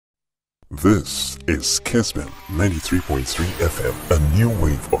This is Kessben 93.3 FM, a new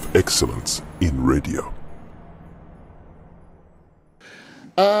wave of excellence in radio.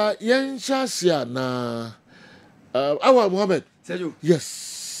 Yen Shasia na Awal Mohammed. Sergio.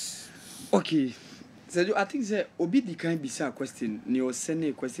 Yes. Okay. Sergio, I think that Obi the kind bisa question. You send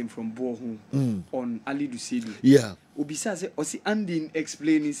a question from Bohu on Ali Dusidu. Yeah. Obi say Osi Andin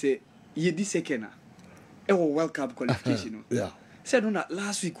explaining say ye di second. World Cup qualification. Yeah. Said on that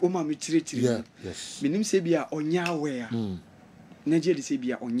last week Oma mi chire. Yeah. Yes. Minim say bia onya we. Nigeria di say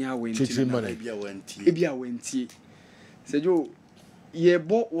bia onya we nti. Ebia wenti. Sergio, ye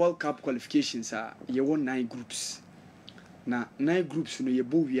bought World Cup qualifications ye won 9 groups. Na 9 groups no ye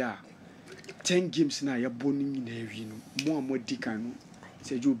bo wi 10 games na ye boni na wi no. Mo amodi kan no.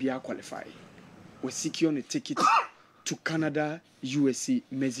 Sergio bia qualify. We secure a ticket to Canada, USA,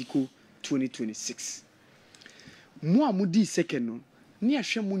 Mexico 2026. Mo amudi second no. Ni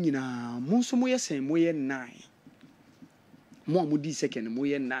ahwe mo nyina mo so mo ye sen mo ye 9. Mo amudi second mo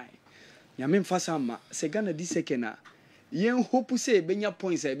ye 9. Ya me mfasa ma se Ghana di second a yen hope say benya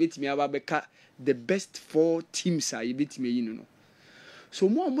points a betimi aba beka the best 4 teams a betimi yi no. So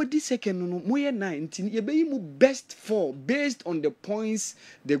mo amudi second no mo ye 9 nti ye be yi mu best 4 based on the points,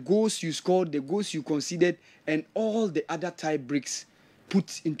 the goals you scored, the goals you conceded, and all the other tie breaks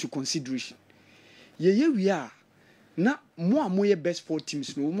put into consideration. Ye we are na mo amoye best 4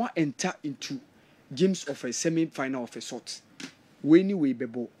 teams no mo enter into games of a semi-final of a sort. Weni we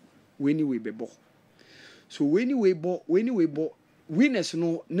bebo. So when we bo winners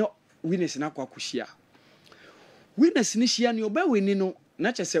no winners na kwa kushia. Winners ni shia ni oba weni no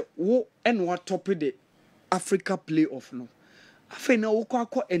na chese wo enwa top the Africa playoff no. Afa na wo kwa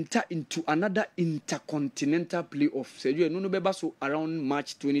enter into another intercontinental playoff. Say you no beba so around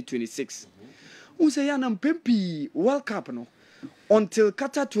March 2026. Unse ya na mpempi World Cup no until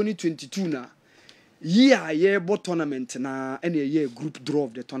Qatar 2022 na year tournament na any year group draw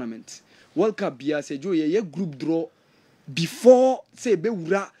of the tournament. World Cup bia say jo ye group draw before say be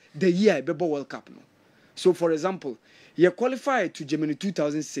wura the year be World Cup no. So for example, ye qualify to Germany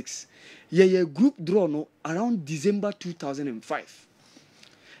 2006. Ye group draw no around December 2005.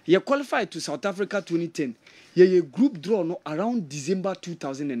 Ye qualify to South Africa 2010. Ye group draw no around December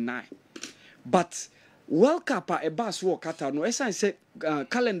 2009. But World Cup a bus work Qatar no esa say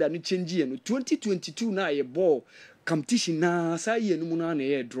calendar no change no 2022 na ye ball competition na sa ye no na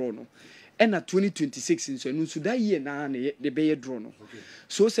ye draw no and 2026 in so that year na the be draw no. Okay.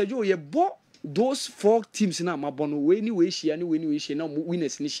 So say you ye ball those 4 teams na mabono we ni we share ni na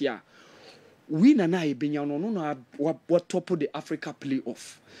winners ni share winner na e benya no na what top of the Africa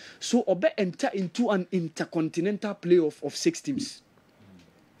playoff. So obe enter into an intercontinental playoff of 6 teams.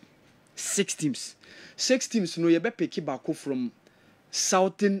 6 teams no ye be pick back from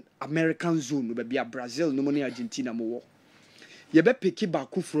Southern American zone no be Brazil no money Argentina mo. Ye be pick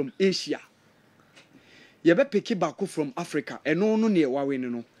back from Asia. Ye be pick back from Africa. No near wa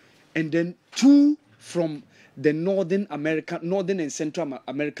win no. And then 2 from the Northern and Central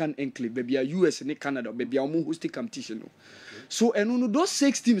American enclave, maybe US and Canada, maybe omo hosting competition no. So no those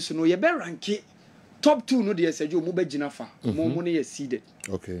 6 teams no ye be rank top 2 no dey say you mo be ginafa. Mo money ye seeded.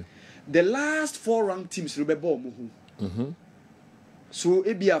 Okay. The last 4 ranked teams will be born. So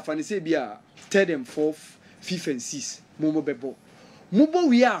ebia fani say ebia 3rd and 4th, 5th and 6th. Momo bebo. Mubo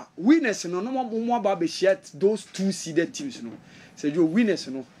we are winners no mo about be share those 2 seeded teams no. Say you winners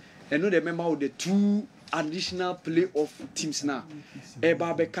no. And no the member of the 2 additional playoff teams now.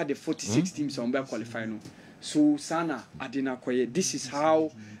 Eba beka the 46 teams on be qualify no. So sana adina koye. This is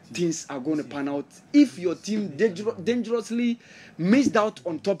how things are going to pan out if your team dangerously missed out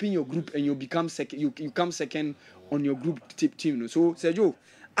on topping your group and you become second. You come second on your group team. So Sergio,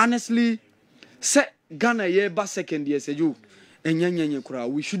 honestly, say Ghana ye ba second year Sergio,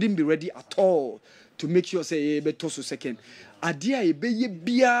 and we shouldn't be ready at all to make sure say ye be toso second. Adia ye be ye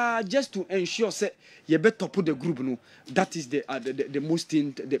bia just to ensure say ye be top of the group no. That is the most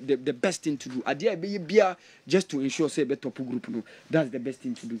thing, the best thing to do. Adia be ye bia just to ensure say be top of group no. That's the best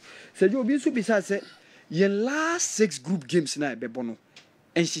thing to do. So you be so besides say ye last 6 group games na be bono.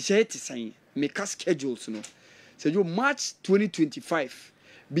 And she said to say make schedules no. So you March 2025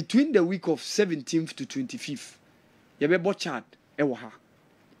 between the week of 17th to 25th. Ye be bo Chad e wo ha.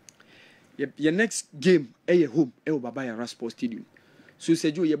 Your next game home Baba Yara Sports Stadium. So say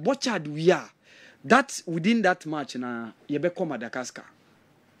you butchered we are that within that match na ye be come Madagascar.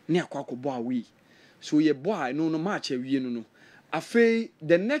 Ni akwako bo awi. So ye boy no match we no. After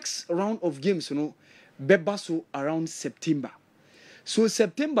the next round of games no beba so around September. So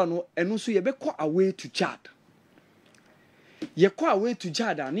September no eno so ye be call away to Chad. ye kwa away to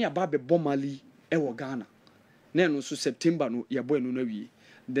Jada na aba be bomali e wo Ghana na no so September no ye boy no na wie.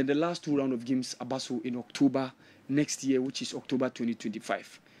 Then the last 2 round of games abaso in October next year, which is October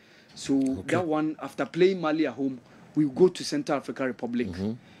 2025. So that one, after playing Mali at home, we go to Central African Republic.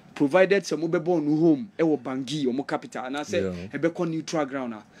 Provided some born home, e wo Bangui or mo capital, and I say e be neutral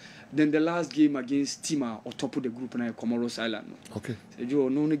ground. Then the last game against Tima or top of the group na Comoros Island. Okay. So you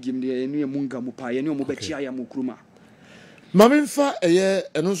no game there enu munga mu pa ye no mo be chia ya mu kruma. Mamimfa eye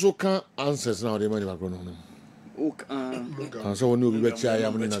eno so kan answers now the money back no. So when you be chia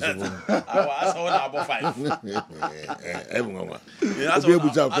ya mu na so. That's all about 5. That's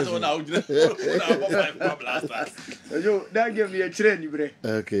all now. About 5 blasters. So that give me a train bre.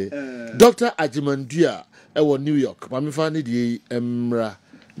 Okay. Dr. Ajimandua ewo New York. Mamimfa ni di emra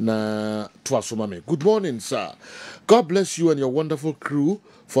na Twasomame. Good morning, sir. God bless you and your wonderful crew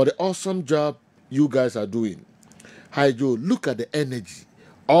for the awesome job you guys are doing. Hi Joe, look at the energy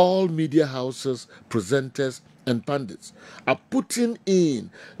all media houses, presenters, and pundits are putting in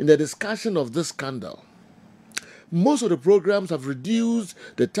the discussion of this scandal. Most of the programs have reduced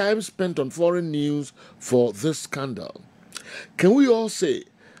the time spent on foreign news for this scandal. Can we all say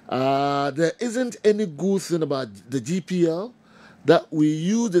there isn't any good thing about the GPL that we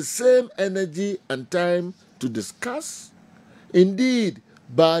use the same energy and time to discuss? Indeed,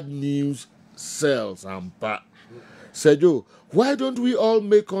 bad news sells. Sergio, why don't we all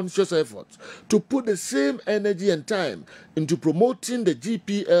make conscious efforts to put the same energy and time into promoting the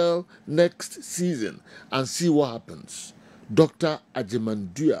GPL next season and see what happens? Dr.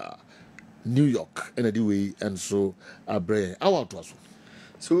 Ajimandua, New York, anyway, and so Abre. How was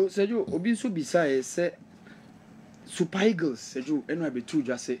So Sergio, obi so beside say Super Eagles, Sergio, and I be true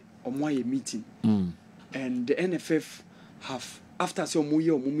just say on my meeting, and the NFF have after some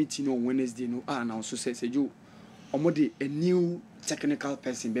meeting on Wednesday. No, and also say Sergio. Omode a new technical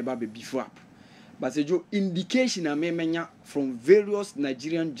person beba be before up. But the indication a memenya from various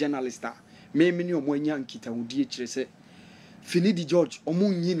Nigerian journalists me many omwenya nkita udi chese Finidi George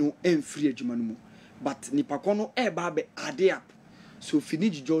omunyi no free adwuma but nipakono eba be ade up. So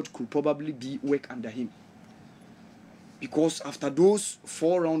Finidi George could probably be work under him. Because after those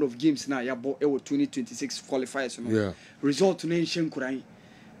 4 round of games now yabo 2026 qualifiers result no nchen kuran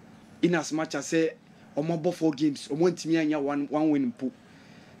in as much as say Omo 4 games, omo ntimi anya one win po.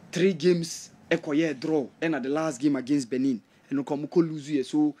 3 games ekoye draw and at the last game against Benin and ko lose here,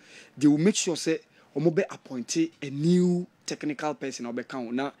 so they will make sure say omo be appointed a new technical person or be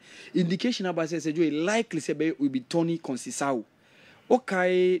count. Now indication about say likely say will be Tony Consisao.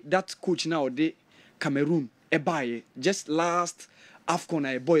 Okay, that coach now de Cameroon ebaye just last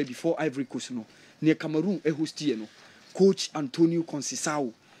AFCON a boy before Ivory Coast no near Cameroon host no coach Antonio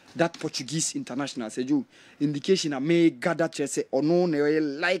Consisao. That Portuguese international said indication I may gather to say or no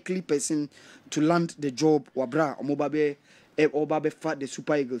likely person to land the job wabra or babe fat the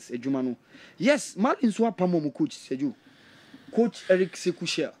Super Eagles ejumano. Yes, Martin Swapamo coach said Coach Eric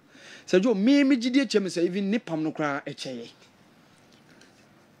Sekushel said me jide cheme say even nipam no kra echeye.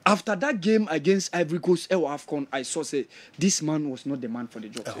 After that game against Ivory Coast AFCON, I saw say this man was not the man for the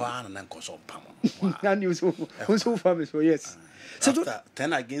job. And he was so famous, so yes. After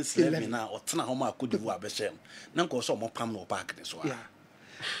 10 against 11 now, or 10 home I could do a beshem. Nanko so more pam no back this one.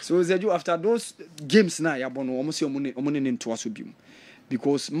 So after those games now, ya bono almost your money into Asubim.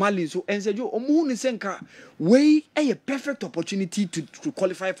 Because Mali so and said you omuni senka way a perfect opportunity to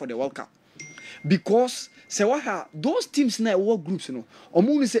qualify for the World Cup. Because those teams now work groups, you know.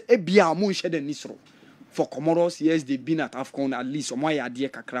 Omuni say ebia omun share the nisro. For Comoros, yes, they've been at AFCON at least. Omoya Adie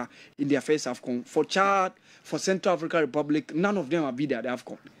Kakra in their first AFCON. For Chad, for Central African Republic, none of them have been at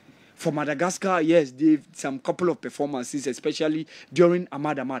AFCON. For Madagascar, yes, they've some couple of performances, especially during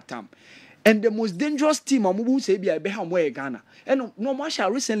Ahmad time. And the most dangerous team, Amubu say, be Ghana. And no Masha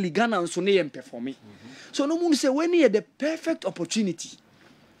recently Ghana and Soney performing. So no one say when he had the perfect opportunity.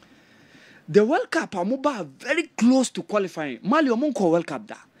 The World Cup, Amuba very close to qualifying. Mali Omonko World Cup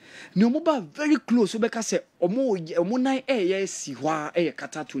da. Neomoba very close. So because say Omo nine si wa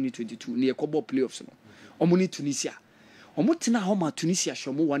Qatar 2022 near Kobo playoffs no. Omo ni Tunisia. Omo tina homa Tunisia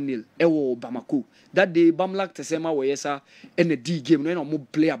shomo 1-0 ewo Bamako. That day Bamlak tesema we yesa in a D game no omo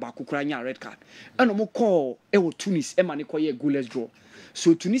player ba kukura nya red card. And omo call ewo Tunis e mane koye goalless draw.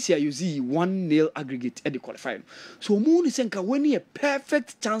 So Tunisia use 1-0 aggregate at the qualifying. So omo ni senka when a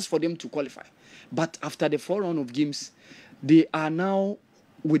perfect chance for them to qualify. But after the 4 round of games, they are now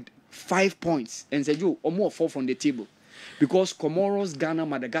with 5 points and say you or more 4 from the table because Comoros, Ghana,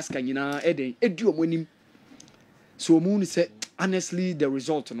 Madagascar, edu omonim. So Moon said honestly the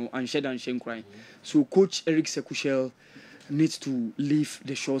result and shed and shame crying. So Coach Eric Sekushel needs to leave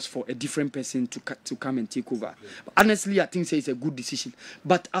the shores for a different person to come and take over. But honestly, I think it's a good decision.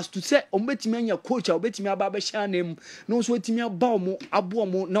 But as to say, ombetimi coach, ombetimi ababa name, no so etimi abaomo,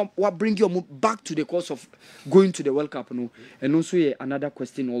 abuomo, now what bring you back to the course of going to the World Cup, no, and also another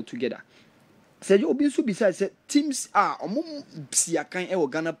question altogether. Say you obinso besides say teams are siakan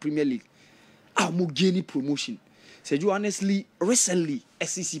e Ghana Premier League are mo gaining promotion. Say you honestly recently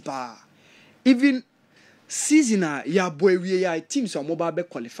SEC pa even season ya boy we ya teams are mobile be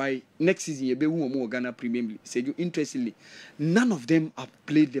qualify next season ye be who mo Ghana Premier League. Say you interestingly none of them have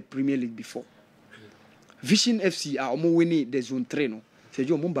played the Premier League before. Vision FC are mo winning the zone 3 no. Say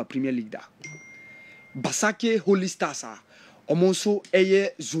you mo Premier League da. Basake Holy Stars are also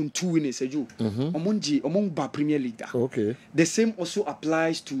a zone 2 winners. Among Premier League. Okay. The same also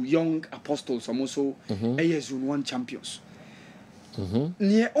applies to Young Apostles, also a zone 1 champions.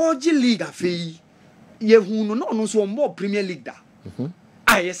 Near OG League afi ye who no so more Premier League da.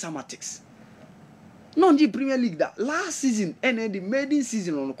 Samatics. No the Premier League da. Last season and the maiden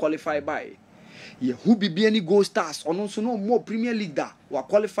season on qualify by. Ye who be any goal stars or also no more Premier League da were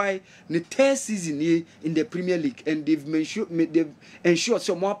qualify the 3rd season here in the Premier League and they've ensured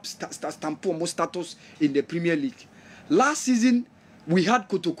some more more status in the Premier League. Last season we had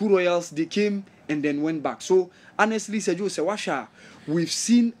Kotoku Royals, they came and then went back. So honestly, Sergio Sewasha, we've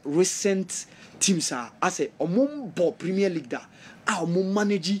seen recent teams as a omombo Premier League da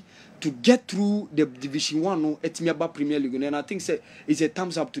manage to get through the Division 1 no Etimiaba Premier League, and I think it's a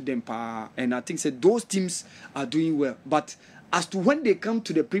thumbs up to them and I think those teams are doing well. But as to when they come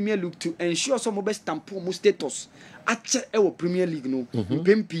to the Premier League to ensure some of best tampo status at our Premier League no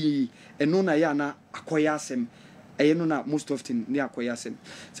PMP and no na yana akoyasem na most often ne akoyasem.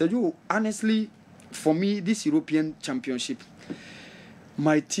 So you honestly for me this European Championship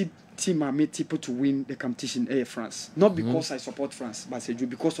my team are made people to win the competition France. Not because I support France, but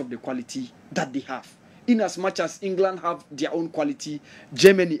because of the quality that they have. In as much as England have their own quality,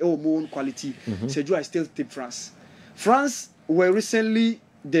 Germany our own quality, I still tip France. France were recently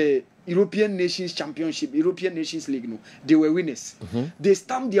the European Nations Championship, European Nations League. No, they were winners. They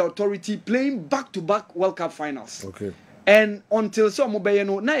stamped the authority playing back-to-back World Cup finals. Okay. And until some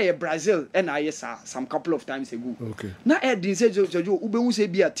Mobayano, na Brazil and ISA some couple of times ago. Okay. Na didn't say Ube say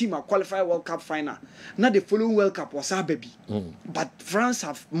be a team a qualify World Cup final. Now the following World Cup was our baby. But France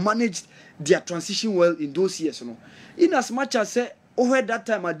have managed their transition well in those years. No? In as much as over that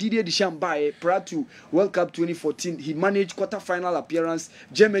time, Didier Deschamps prior to World Cup 2014, he managed quarter-final appearance.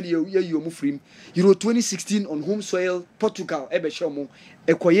 Germany, Euro 2016 on home soil, Portugal,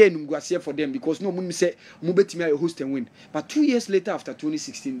 for them because no one say Mubetimia host and win. But 2 years later, after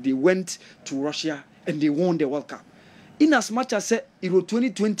 2016, they went to Russia and they won the World Cup. In as much as Euro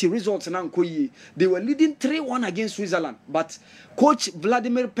 2020 results now, they were leading 3-1 against Switzerland. But coach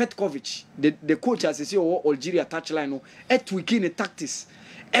Vladimir Petkovic, the coach as I say, Algeria touchline, tweaking the tactics.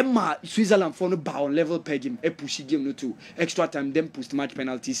 Emma Switzerland for no bow on level peg him, pushy game no to extra time, then post match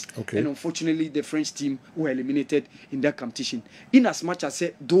penalties. Okay. And unfortunately, the French team were eliminated in that competition. In as much as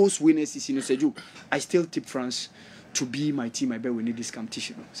those winners is in I still tip France to be my team. I bet we need this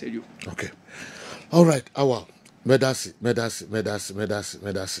competition. Okay. All right, Awal. Medasi.